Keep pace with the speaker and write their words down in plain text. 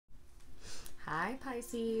Hi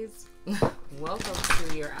Pisces, welcome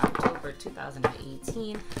to your October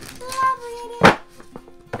 2018 love reading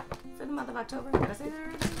for the month of October. Did I say that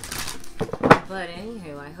already? But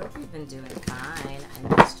anywho, I hope you've been doing fine.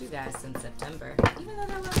 I missed you guys since September, even though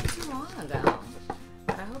that wasn't too long ago.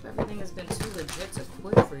 But I hope everything has been too legit to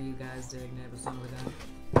quit for you guys, dang it, some of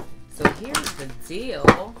them. So here's the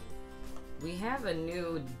deal. We have a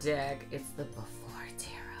new deck. It's the Before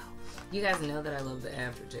Tarot. You guys know that I love the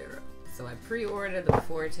After Tarot. So I pre-ordered the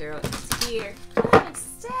Before Tarot. It's here. I'm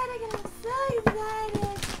ecstatic and I'm so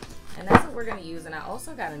excited. And that's what we're going to use. And I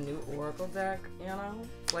also got a new Oracle deck, you know,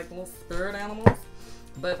 like little spirit animals.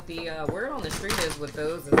 But the word on the street is with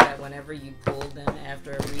those is that whenever you pull them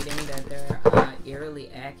after a reading that they're eerily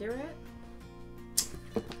accurate.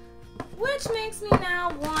 Which makes me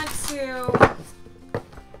now want to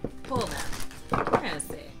pull them. We're going to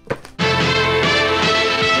see.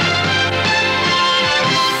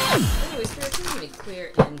 Anyway, Spirit, please give me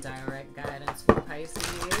clear and direct guidance for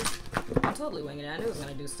Pisces. I'm totally winging it. I knew I was going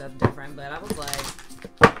to do stuff different, but I was like,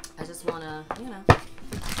 I just want to, you know,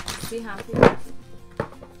 see how I'm feeling.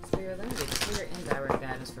 Spirit, let me get clear and direct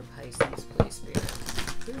guidance for Pisces, please, Spirit.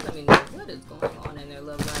 Please let me know what is going on in their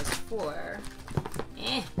love lives for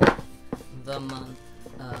the month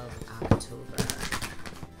of October.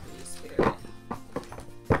 Please, Spirit.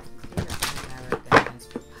 Clear and direct guidance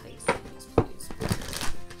for Pisces, please, Spirit.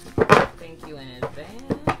 Thank you in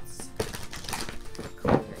advance.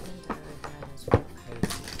 Clear and direct guidance for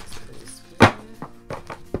Pisces, please, Spirit.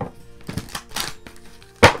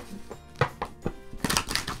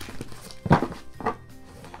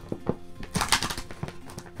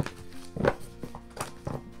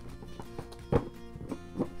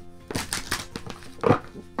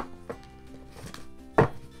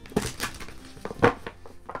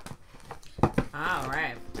 All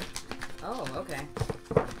right. Oh, okay.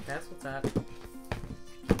 That's what's up.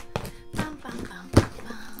 Bum, bum, bum, bum,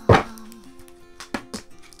 bum.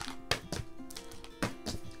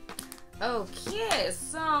 Okay,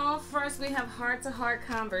 so first we have heart-to-heart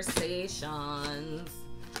conversations.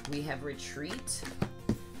 We have retreat.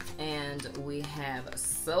 And we have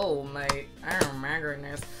soulmate. Oh my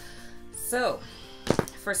goodness. So,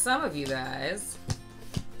 for some of you guys,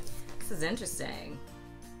 this is interesting.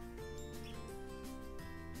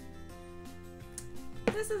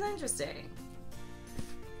 This is interesting.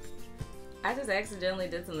 I just accidentally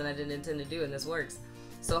did something I didn't intend to do, and this works.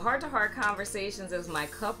 So heart-to-heart conversations is my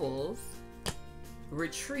couples.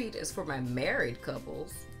 Retreat is for my married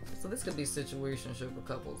couples. So this could be situationship for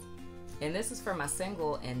couples. And this is for my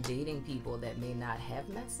single and dating people that may not have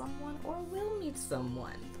met someone or will meet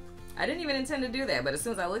someone. I didn't even intend to do that, but as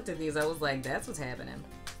soon as I looked at these, I was like, that's what's happening.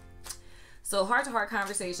 So heart-to-heart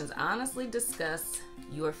conversations honestly discuss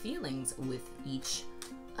your feelings with each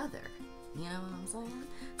other. You know what I'm saying?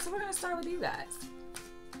 So we're going to start with you guys.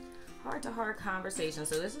 Heart-to-heart conversations.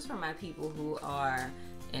 So this is for my people who are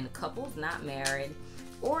in couples, not married,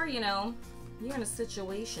 or, you know, you're in a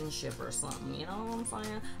situationship or something. You know what I'm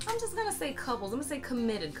saying? I'm just going to say couples. I'm going to say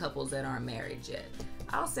committed couples that aren't married yet.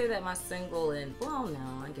 I'll say that my single and, well,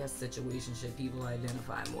 no, I guess situationship people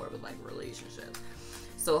identify more with like relationships.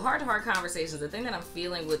 So heart-to-heart conversations, the thing that I'm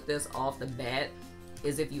feeling with this off the bat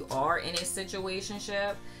is if you are in a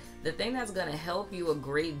situationship, the thing that's going to help you a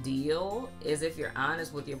great deal is if you're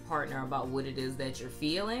honest with your partner about what it is that you're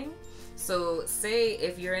feeling. So say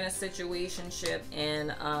if you're in a situationship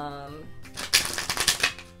and,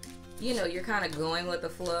 you know, you're kind of going with the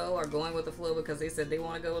flow or going with the flow because they said they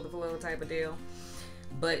want to go with the flow type of deal.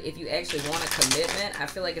 But if you actually want a commitment, I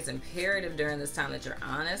feel like it's imperative during this time that you're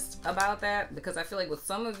honest about that, because I feel like with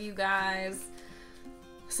some of you guys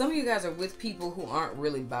are with people who aren't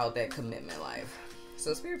really about that commitment life.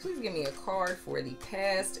 So Spirit, please give me a card for the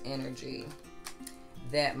past energy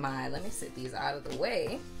that let me sit these out of the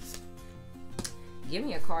way. Give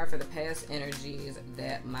me a card for the past energies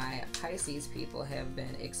that my Pisces people have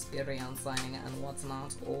been experiencing and what's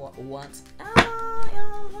not or what.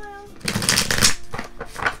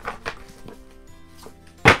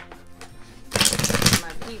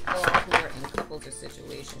 My people who are in couples or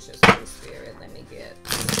situationships with Spirit, let me get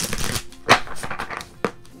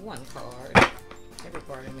one card. Every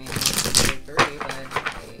part of me wants to do three, but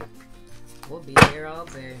hey, we'll be here all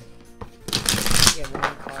day. Get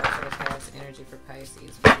one card for the past energy for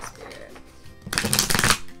Pisces with Spirit.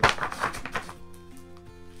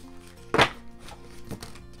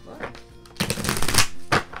 What?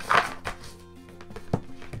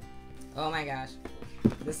 Oh my gosh.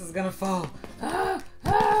 This is gonna fall. Ah!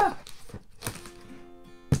 Ah!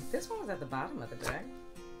 This one was at the bottom of the deck.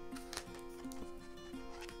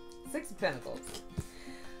 Six of Pentacles.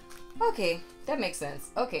 Okay, That makes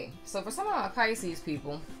sense. Okay, so for some of my Pisces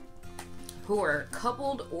people who are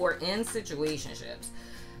coupled or in situationships,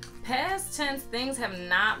 past tense, things have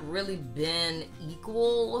not really been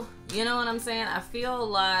equal. You know what I'm saying? I feel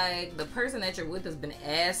like the person that you're with has been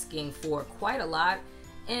asking for quite a lot,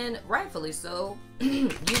 and rightfully so.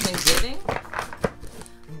 You've been giving,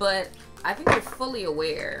 but I think you're fully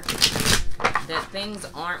aware that things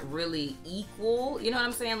aren't really equal. You know what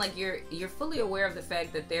I'm saying? Like you're fully aware of the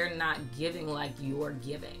fact that they're not giving like you're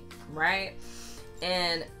giving, right?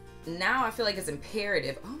 And now I feel like it's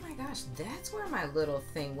imperative. Oh my gosh, that's where my little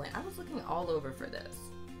thing went. I was looking all over for this.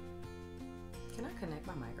 Can I connect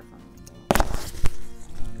my microphone? I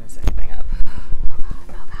don't mess anything up.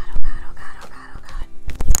 Oh God.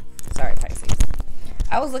 Sorry, Pisces.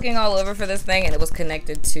 I was looking all over for this thing and it was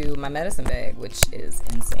connected to my medicine bag, which is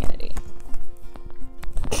insanity.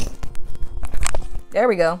 There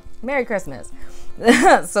we go. Merry Christmas.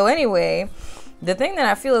 So anyway, the thing that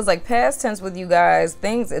I feel is like past tense with you guys,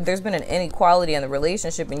 there's been an inequality in the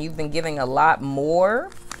relationship and you've been giving a lot more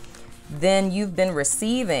than you've been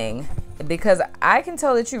receiving, because I can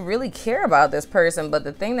tell that you really care about this person. But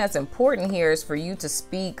the thing that's important here is for you to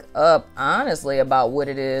speak up honestly about what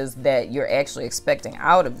it is that you're actually expecting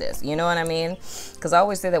out of this. You know what I mean? Because I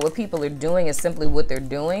always say that what people are doing is simply what they're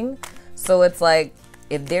doing. So it's like,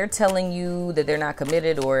 if they're telling you that they're not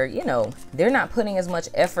committed, or, you know, they're not putting as much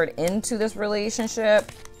effort into this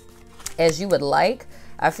relationship as you would like,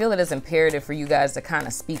 I feel that it's imperative for you guys to kind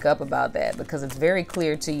of speak up about that, because it's very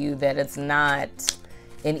clear to you that it's not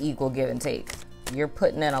an equal give and take. You're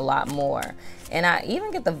putting in a lot more. And I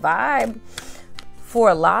even get the vibe for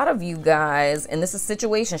a lot of you guys, and this is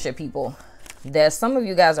situationship people, that some of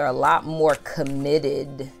you guys are a lot more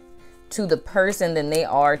committed to the person than they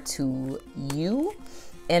are to you.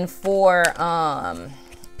 And for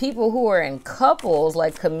people who are in couples,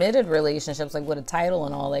 like committed relationships, like with a title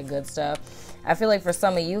and all that good stuff, I feel like for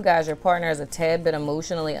some of you guys, your partner is a tad bit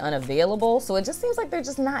emotionally unavailable. So it just seems like they're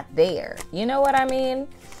just not there. You know what I mean?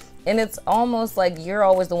 And it's almost like you're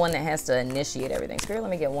always the one that has to initiate everything. Spirit,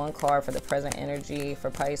 let me get one card for the present energy for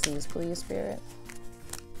Pisces, please, Spirit.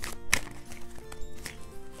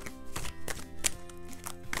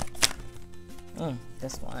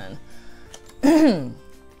 This one.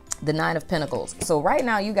 The Nine of Pentacles. So right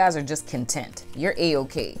now you guys are just content. You're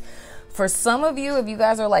a-okay. For some of you, if you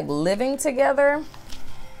guys are like living together,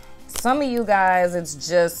 some of you guys, it's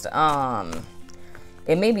just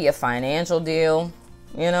it may be a financial deal,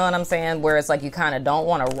 you know what I'm saying, where it's like you kind of don't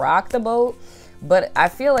want to rock the boat, but I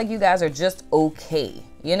feel like you guys are just okay.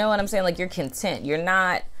 You know what I'm saying? Like you're content. You're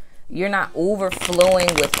not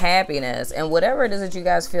overflowing with happiness, and whatever it is that you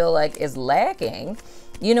guys feel like is lacking,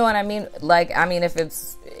 you know what I mean? Like, I mean, if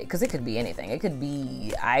it's, because it could be anything. It could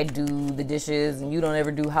be I do the dishes and you don't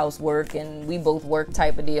ever do housework and we both work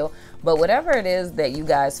type of deal. But whatever it is that you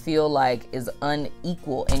guys feel like is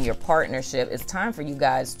unequal in your partnership, it's time for you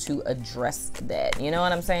guys to address that. You know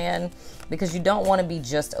what I'm saying? Because you don't want to be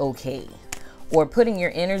just okay, or putting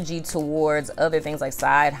your energy towards other things like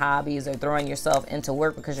side hobbies, or throwing yourself into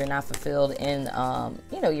work because you're not fulfilled in,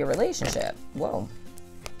 you know, your relationship. Whoa.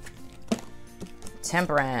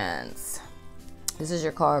 Temperance. This is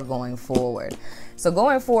your card going forward. So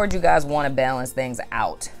going forward, you guys want to balance things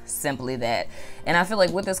out. Simply that. And I feel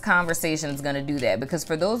like with this conversation, it's going to do that. Because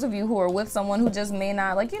for those of you who are with someone who just may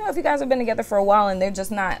not, like, you know, if you guys have been together for a while and they're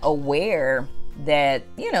just not aware that,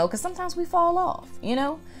 you know, because sometimes we fall off, you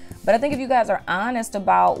know. But I think if you guys are honest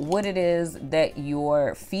about what it is that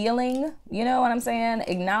you're feeling, you know what I'm saying?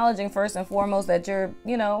 Acknowledging first and foremost that you're,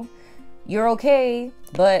 you know, you're okay,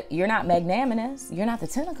 but you're not magnanimous. You're not the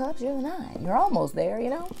 10 of cups, you're the 9. You're almost there,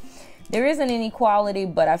 you know? There is an inequality,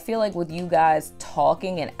 but I feel like with you guys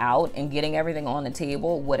talking and out and getting everything on the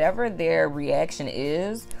table, whatever their reaction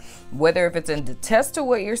is, whether if it's in detest to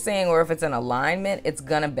what you're saying or if it's in alignment, it's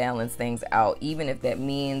gonna balance things out, even if that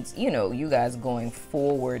means, you know, you guys going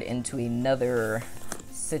forward into another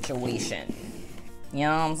situation. You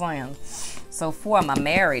know what I'm saying? So for my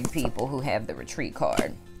married people who have the retreat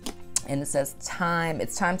card, and it says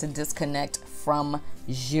it's time to disconnect from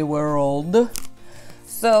the world.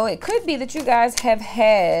 So it could be that you guys have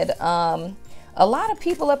had a lot of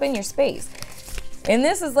people up in your space. And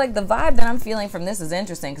this is like the vibe that I'm feeling from this is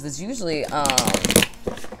interesting, because it's usually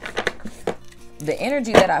the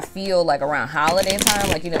energy that I feel like around holiday time,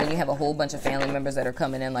 like, you know, when you have a whole bunch of family members that are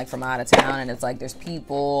coming in like from out of town, and it's like there's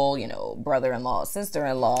people, you know, brother-in-law,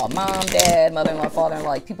 sister-in-law, mom, dad, mother-in-law, father-in-law,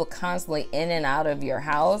 like people constantly in and out of your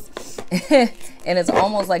house. And it's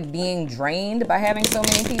almost like being drained by having so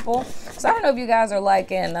many people. So I don't know if you guys are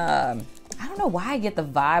like in, I don't know why I get the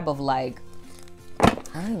vibe of like,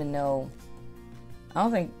 I don't even know. I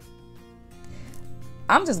don't think,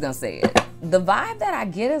 I'm just gonna say it. The vibe that I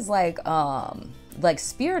get is like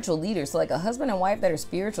spiritual leaders. So like a husband and wife that are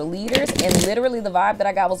spiritual leaders. And literally the vibe that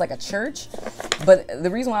I got was like a church. But the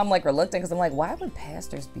reason why I'm like reluctant, because I'm like, why would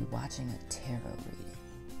pastors be watching a tarot reading?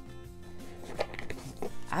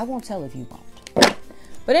 I won't tell if you won't.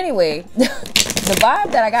 But anyway, the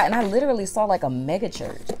vibe that I got, and I literally saw like a mega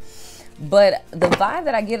church. But the vibe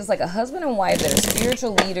that I get is like a husband and wife that are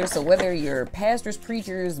spiritual leaders. So whether you're pastors,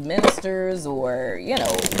 preachers, ministers, or, you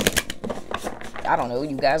know, I don't know,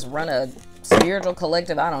 you guys run a spiritual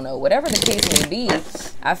collective, I don't know, whatever the case may be,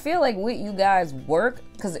 I feel like with you guys work,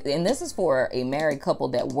 and this is for a married couple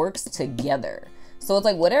that works together. So it's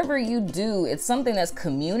like whatever you do, it's something that's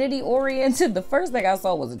community oriented. The first thing I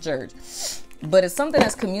saw was a church. But it's something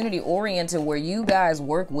that's community oriented where you guys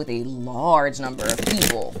work with a large number of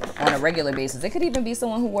people on a regular basis. It could even be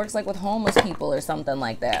someone who works like with homeless people or something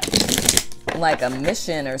like that, like a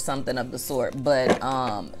mission or something of the sort. But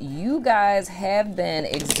you guys have been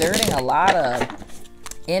exerting a lot of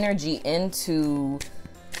energy into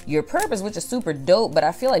your purpose, which is super dope. But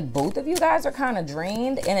I feel like both of you guys are kind of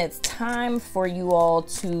drained, and it's time for you all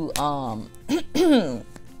to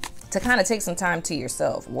to kind of take some time to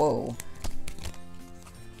yourself. Whoa.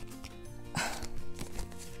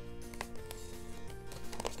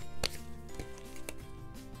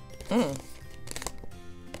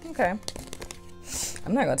 Okay.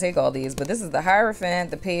 I'm not going to take all these, but this is the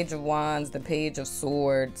Hierophant, the Page of Wands, the Page of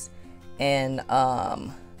Swords, and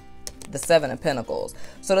the Seven of Pentacles.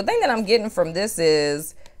 So the thing that I'm getting from this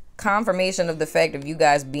is confirmation of the fact of you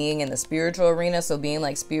guys being in the spiritual arena, so being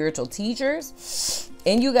like spiritual teachers,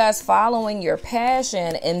 and you guys following your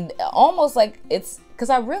passion, and almost like it's, because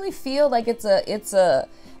I really feel like this is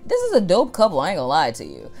a dope couple, I ain't gonna lie to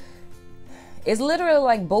you. It's literally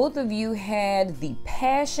like both of you had the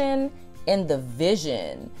passion and the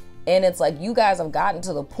vision. And it's like you guys have gotten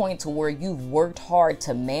to the point to where you've worked hard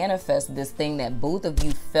to manifest this thing that both of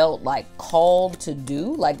you felt like called to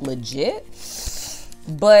do, like legit.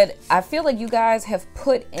 But I feel like you guys have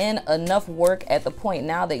put in enough work at the point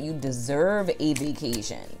now that you deserve a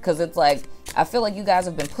vacation. Because it's like, I feel like you guys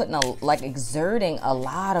have been putting exerting a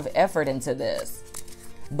lot of effort into this.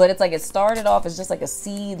 But it's like it started off as just like a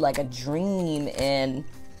seed, like a dream. And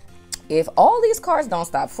if all these cards don't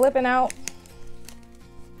stop flipping out,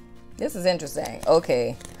 this is interesting.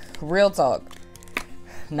 Okay, real talk.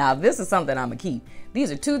 Now, this is something I'm going to keep. These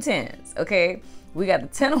are 2 10s, okay? We got the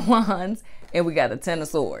 10 of Wands and we got the 10 of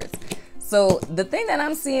Swords. So the thing that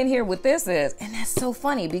I'm seeing here with this is, and that's so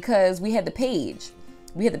funny because we had the Page.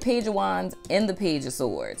 We had the Page of Wands and the Page of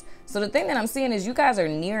Swords. So the thing that I'm seeing is you guys are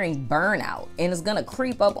nearing burnout, and it's going to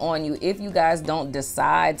creep up on you if you guys don't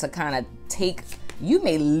decide to kind of take, you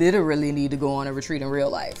may literally need to go on a retreat in real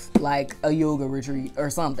life, like a yoga retreat or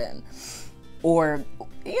something, or,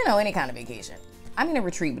 you know, any kind of vacation. I mean, a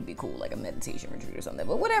retreat would be cool, like a meditation retreat or something,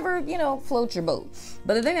 but whatever, you know, float your boat.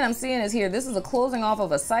 But the thing that I'm seeing is here, this is a closing off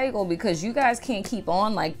of a cycle because you guys can't keep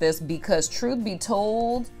on like this, because truth be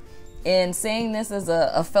told, in saying this as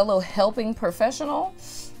a fellow helping professional,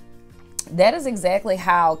 that is exactly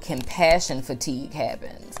how compassion fatigue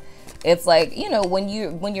happens. It's like, you know, when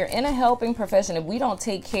you're in a helping profession, if we don't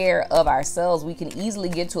take care of ourselves, we can easily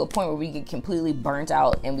get to a point where we get completely burnt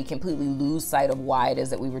out and we completely lose sight of why it is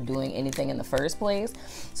that we were doing anything in the first place.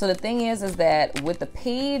 So the thing is that with the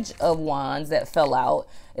Page of Wands that fell out,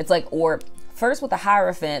 it's like, or first with the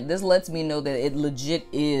Hierophant, this lets me know that it legit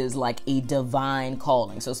is like a divine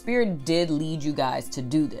calling. So Spirit did lead you guys to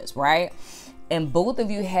do this, right? And both of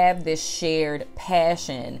you have this shared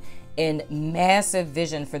passion and massive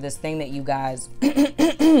vision for this thing that you guys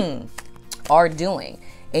are doing.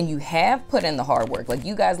 And you have put in the hard work. Like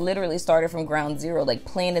you guys literally started from ground zero, like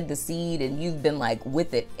planted the seed, and you've been like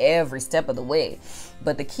with it every step of the way.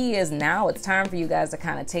 But the key is now it's time for you guys to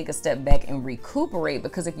kind of take a step back and recuperate,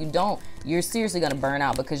 because if you don't, you're seriously going to burn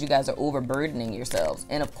out because you guys are overburdening yourselves.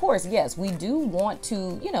 And of course, yes, we do want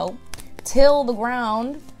to, you know, till the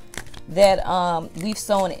ground that we've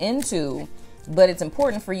sown into, but it's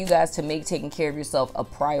important for you guys to make taking care of yourself a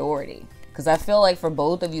priority. Because I feel like for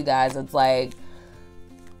both of you guys, it's like,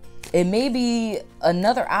 it may be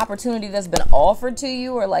another opportunity that's been offered to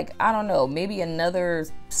you, or like, I don't know, maybe another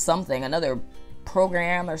something, another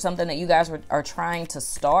program or something that you guys are trying to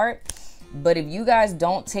start. But if you guys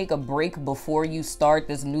don't take a break before you start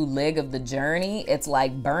this new leg of the journey, it's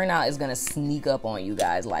like burnout is going to sneak up on you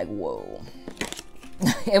guys like, whoa.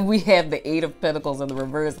 And we have the 8 of Pentacles in the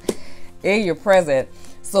reverse in your present.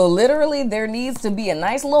 So literally there needs to be a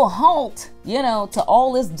nice little halt, you know, to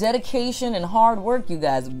all this dedication and hard work you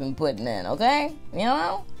guys have been putting in, okay? You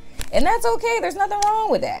know? And that's okay. There's nothing wrong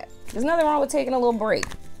with that. There's nothing wrong with taking a little break.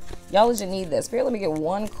 Y'all legit need this. Spirit, let me get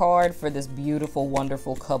one card for this beautiful,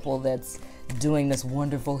 wonderful couple that's doing this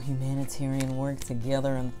wonderful humanitarian work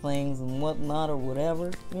together and things and whatnot or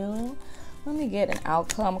whatever, you know? Let me get an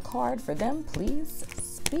outcome card for them, please,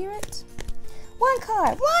 Spirit. One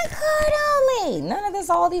card only. None of this,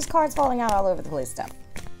 all these cards falling out all over the place stuff.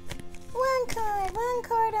 One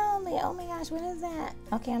card only. Oh my gosh, what is that?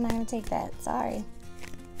 Okay, I'm not gonna take that. Sorry.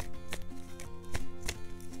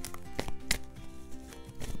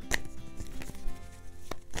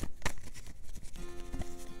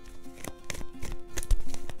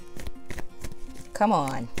 Come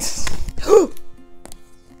on.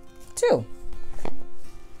 2.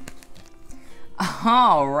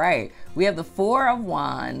 All right. We have the 4 of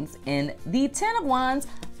Wands and the 10 of Wands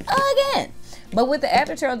again. But with the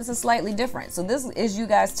After Tarot, this is slightly different. So this is you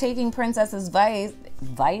guys taking Princess's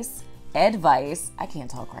advice. I can't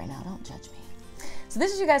talk right now. Don't judge me. So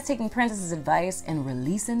this is you guys taking Princess's advice and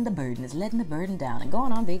releasing the burden. It's letting the burden down and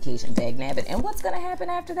going on vacation, dagnabbit. And what's going to happen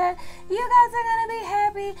after that? You guys are going to be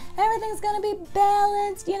happy. Everything's going to be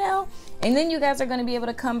balanced, you know? And then you guys are going to be able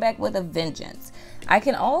to come back with a vengeance. I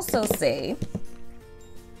can also say,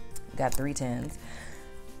 got 3 10s.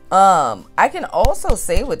 I can also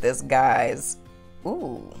say with this, guys,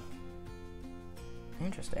 ooh,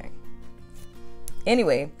 interesting.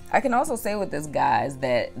 Anyway, I can also say with this, guys,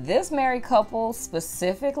 that this married couple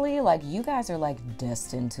specifically, like, you guys are like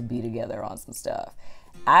destined to be together on some stuff.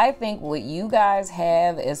 I think what you guys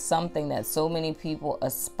have is something that so many people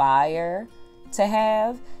aspire to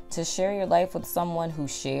have, to share your life with someone who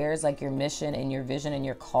shares like your mission and your vision and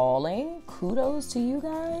your calling. Kudos to you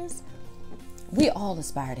guys. We all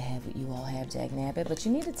aspire to have what you all have, dagnabbit, but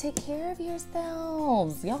you need to take care of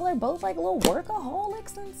yourselves. Y'all are both like little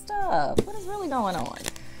workaholics and stuff. What is really going on?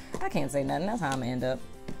 I can't say nothing. That's how I'm gonna end up.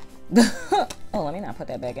 Oh, let me not put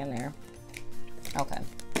that back in there. Okay.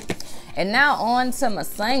 And now on to my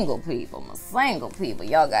single people.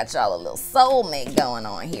 Y'all got y'all a little soulmate going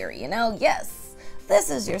on here, you know? Yes, this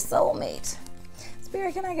is your soulmate.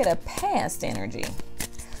 Spirit, can I get a past energy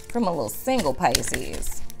from a little single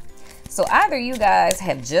Pisces? So either you guys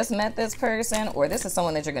have just met this person or this is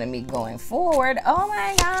someone that you're going to meet going forward. Oh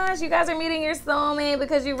my gosh, you guys are meeting your soulmate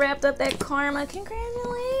because you wrapped up that karma.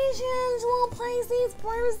 Congratulations, little Pisces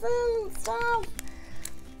person. Stop.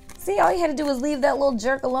 See, all you had to do was leave that little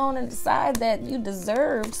jerk alone and decide that you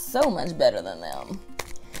deserved so much better than them.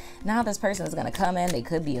 Now this person is going to come in. They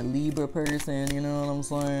could be a Libra person, you know what I'm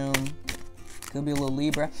saying? Could be a little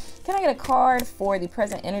Libra. Can I get a card for the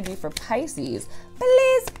present energy for Pisces?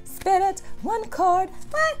 Please, Spirit, one card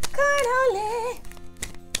only.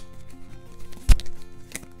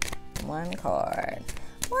 One card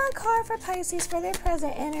for Pisces for their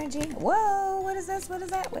present energy. Whoa, what is this? What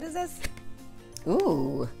is that? What is this?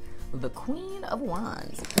 Ooh, the Queen of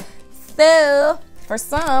Wands. So, for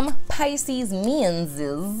some Pisces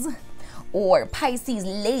men's or Pisces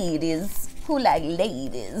ladies who like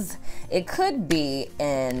ladies, it could be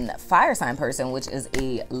a fire sign person, which is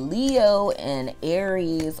a Leo, an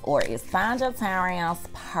Aries, or a Sagittarius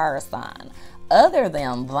person. Other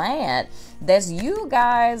than that, that's you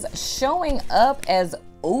guys showing up as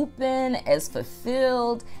open, as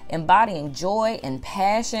fulfilled, embodying joy and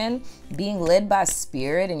passion, being led by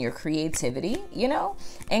spirit and your creativity, you know,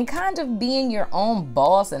 and kind of being your own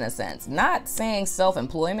boss in a sense. Not saying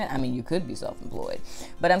self-employment. I mean, you could be self-employed,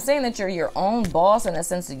 but I'm saying that you're your own boss in a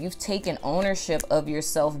sense that you've taken ownership of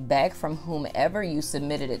yourself back from whomever you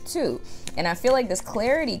submitted it to. And I feel like this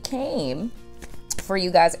clarity came for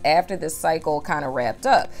you guys after this cycle kind of wrapped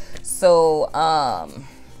up. So,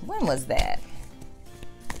 when was that?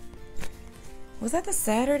 Was that the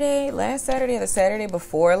Saturday, last Saturday or the Saturday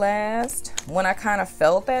before last, when I kind of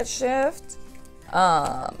felt that shift?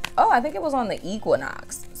 Oh, I think it was on the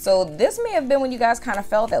equinox. So this may have been when you guys kind of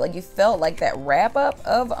felt that, like you felt like that wrap up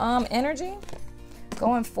of energy.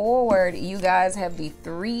 Going forward, you guys have the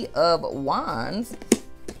 3 of Wands.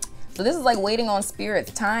 So this is like waiting on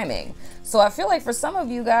spirit's timing. So I feel like for some of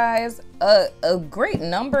you guys, a great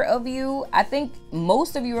number of you, I think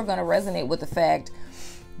most of you are going to resonate with the fact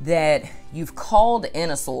that you've called in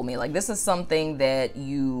a soulmate. Like this is something that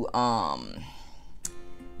you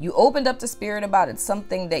opened up to spirit about. It's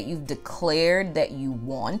something that you've declared that you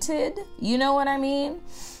wanted, you know what I mean?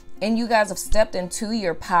 And you guys have stepped into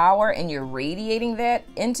your power and you're radiating that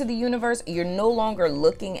into the universe. You're no longer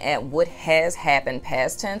looking at what has happened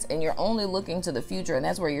past tense, and you're only looking to the future, and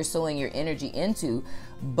that's where you're sowing your energy into.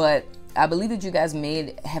 But I believe that you guys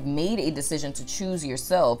have made a decision to choose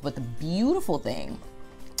yourself. But the beautiful thing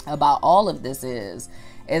about all of this is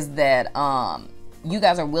that you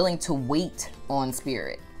guys are willing to wait on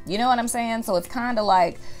spirit. You know what I'm saying? So it's kind of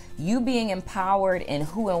like you being empowered in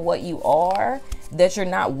who and what you are, that you're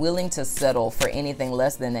not willing to settle for anything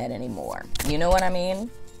less than that anymore. You know what I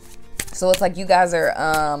mean? So it's like you guys are,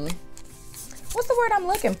 what's the word I'm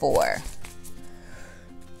looking for?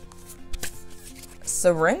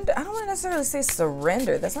 Surrender. I don't want to necessarily say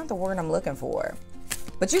surrender. That's not the word I'm looking for.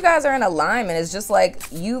 But you guys are in alignment. It's just like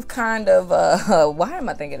you've kind of, why am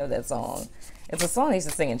I thinking of that song? It's a song I used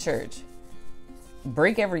to sing in church.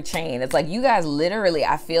 Break every chain. It's like you guys literally,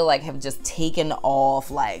 I feel like, have just taken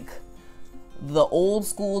off like the old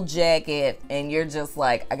school jacket, and you're just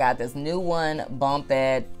like, I got this new one, bump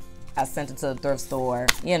that. I sent it to the thrift store,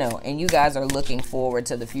 you know, and you guys are looking forward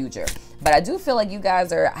to the future. But I do feel like you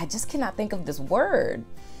guys are, I just cannot think of this word.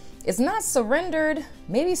 It's not surrendered,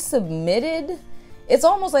 maybe submitted. It's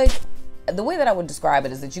almost like, the way that I would describe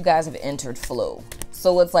it is that you guys have entered flow.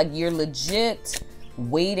 So it's like you're legit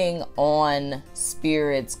waiting on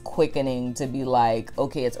spirit's quickening to be like,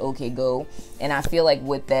 okay, it's okay, go. And I feel like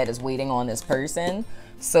with that is waiting on this person.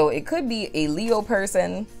 So it could be a Leo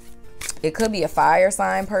person. It could be a fire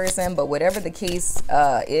sign person, but whatever the case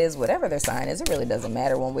is, whatever their sign is, it really doesn't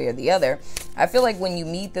matter one way or the other. I feel like when you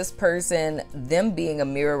meet this person, them being a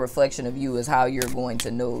mirror reflection of you is how you're going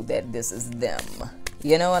to know that this is them.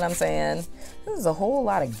 You know what I'm saying? There's a whole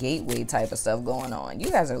lot of gateway type of stuff going on. You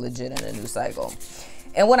guys are legit in a new cycle.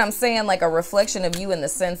 And what I'm saying, like a reflection of you in the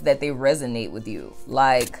sense that they resonate with you.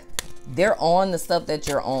 Like they're on the stuff that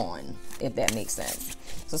you're on, if that makes sense.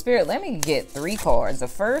 So Spirit, let me get 3 cards. The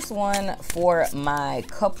first one for my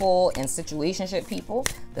couple and situationship people.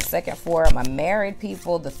 The second for my married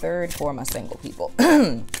people. The third for my single people.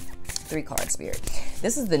 3 cards, Spirit.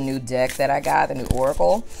 This is the new deck that I got, the new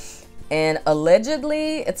Oracle. And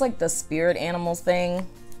allegedly, it's like the spirit animals thing.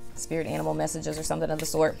 Spirit animal messages or something of the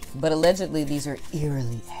sort. But allegedly, these are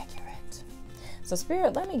eerily accurate. So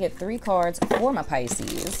Spirit, let me get 3 cards for my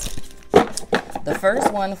Pisces. The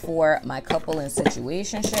first one for my couple and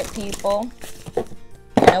situationship people.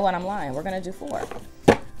 You know what? I'm lying. We're going to do 4.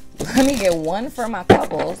 Let me get 1 for my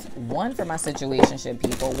couples, 1 for my situationship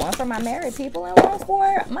people, 1 for my married people, and 1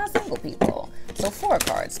 for my single people. So 4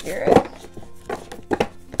 cards, Spirit.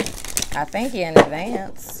 I thank you in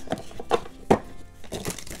advance.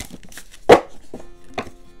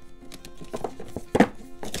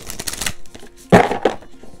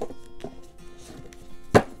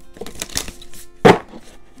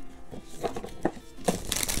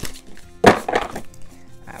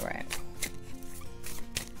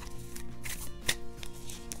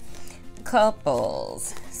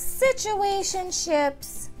 Couples,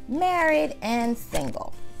 situationships, married and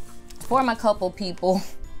single. For my couple people,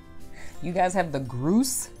 you guys have the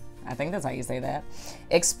Groose. I think that's how you say that.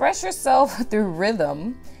 Express yourself through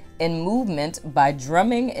rhythm and movement by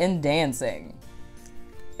drumming and dancing.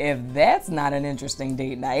 If that's not an interesting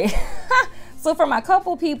date night. So for my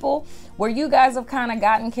couple people, where you guys have kind of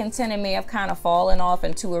gotten content and may have kind of fallen off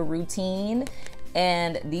into a routine,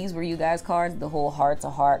 and these were you guys cards, the whole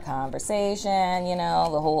heart-to-heart conversation, you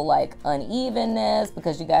know, the whole like unevenness,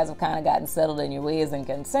 because you guys have kind of gotten settled in your ways and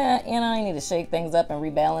consent, you know, you need to shake things up and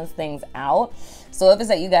rebalance things out. So if it's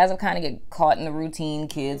that you guys have kind of get caught in the routine,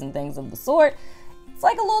 kids and things of the sort, it's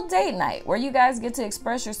like a little date night where you guys get to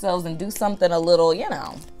express yourselves and do something a little, you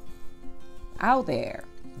know, out there.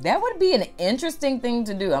 That would be an interesting thing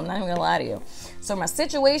to do. I'm not even gonna lie to you. So my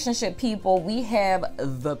situationship people, we have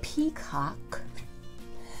the Peacock.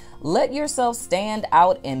 Let yourself stand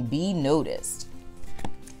out and be noticed.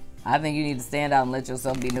 I think you need to stand out and let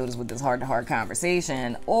yourself be noticed with this heart-to-heart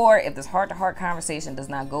conversation. Or if this heart-to-heart conversation does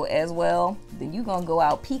not go as well, then you're going to go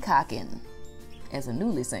out peacocking as a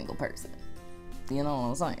newly single person. You know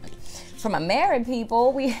what I'm saying? For my married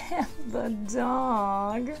people, we have the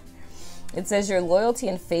dog. It says your loyalty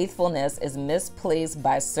and faithfulness is misplaced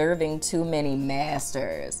by serving too many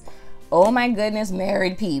masters. Oh my goodness,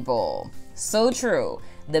 married people. So true.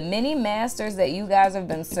 The many masters that you guys have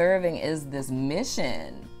been serving is this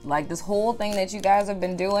mission. Like this whole thing that you guys have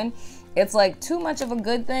been doing, it's like too much of a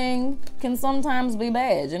good thing can sometimes be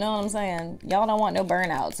bad. You know what I'm saying? Y'all don't want no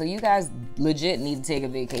burnout. So you guys legit need to take a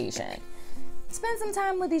vacation. Spend some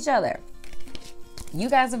time with each other. You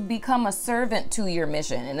guys have become a servant to your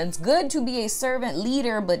mission. And it's good to be a servant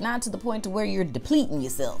leader, but not to the point to where you're depleting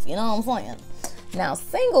yourself. You know what I'm saying? Now,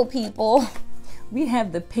 single people, we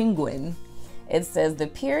have the Penguin. It says the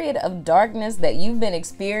period of darkness that you've been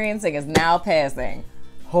experiencing is now passing.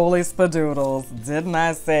 Holy spadoodles, didn't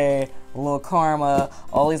I say? A little karma,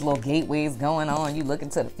 all these little gateways going on. You look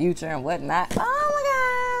into the future and whatnot. Oh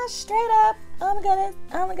my gosh, straight up. Oh my goodness,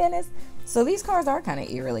 oh my goodness. So these cards are kind of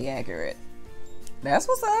eerily accurate. That's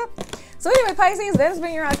what's up. So anyway, Pisces, that has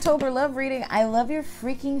been your October love reading. I love your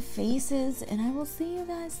freaking faces, and I will see you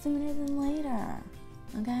guys sooner than later.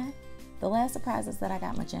 Okay? The last surprise is that I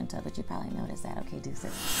got magenta, but you probably noticed that. Okay,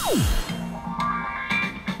 deuces.